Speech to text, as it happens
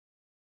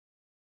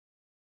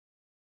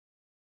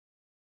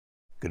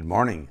Good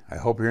morning. I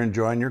hope you're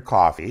enjoying your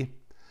coffee.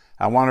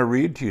 I want to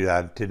read to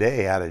you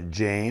today out of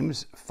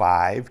James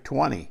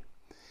 5:20.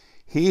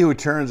 He who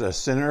turns a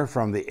sinner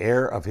from the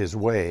error of his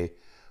way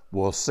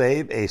will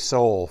save a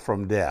soul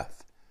from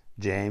death.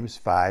 James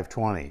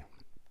 5:20.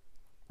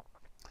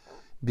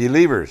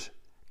 Believers,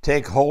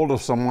 take hold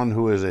of someone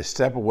who is a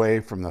step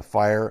away from the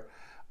fire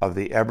of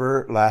the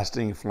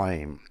everlasting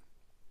flame.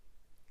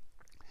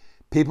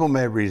 People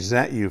may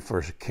resent you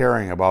for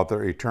caring about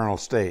their eternal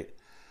state,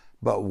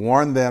 but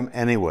warn them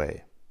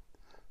anyway.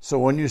 So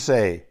when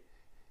someone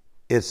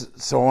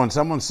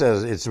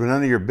says it's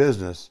none of your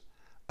business,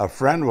 a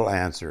friend will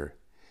answer,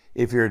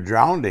 if you're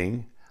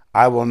drowning,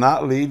 I will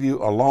not leave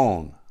you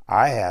alone.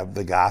 I have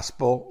the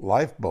gospel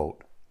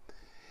lifeboat.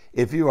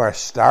 If you are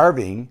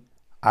starving,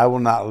 I will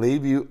not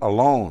leave you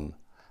alone.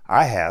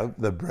 I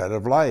have the bread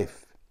of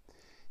life.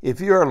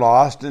 If you are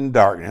lost in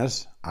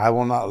darkness, I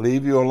will not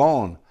leave you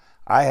alone.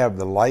 I have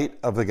the light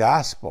of the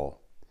gospel.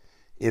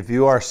 If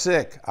you are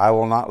sick, I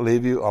will not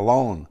leave you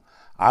alone.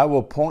 I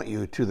will point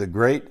you to the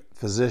great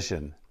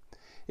physician.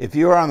 If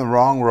you are on the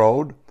wrong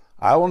road,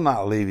 I will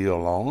not leave you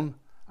alone.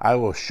 I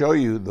will show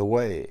you the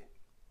way.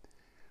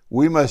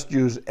 We must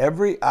use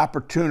every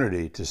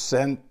opportunity to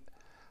send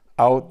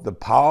out the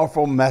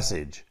powerful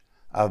message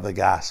of the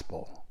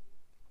gospel.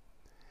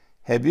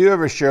 Have you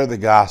ever shared the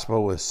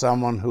gospel with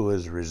someone who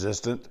is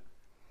resistant?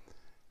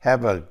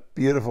 Have a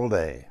beautiful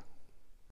day.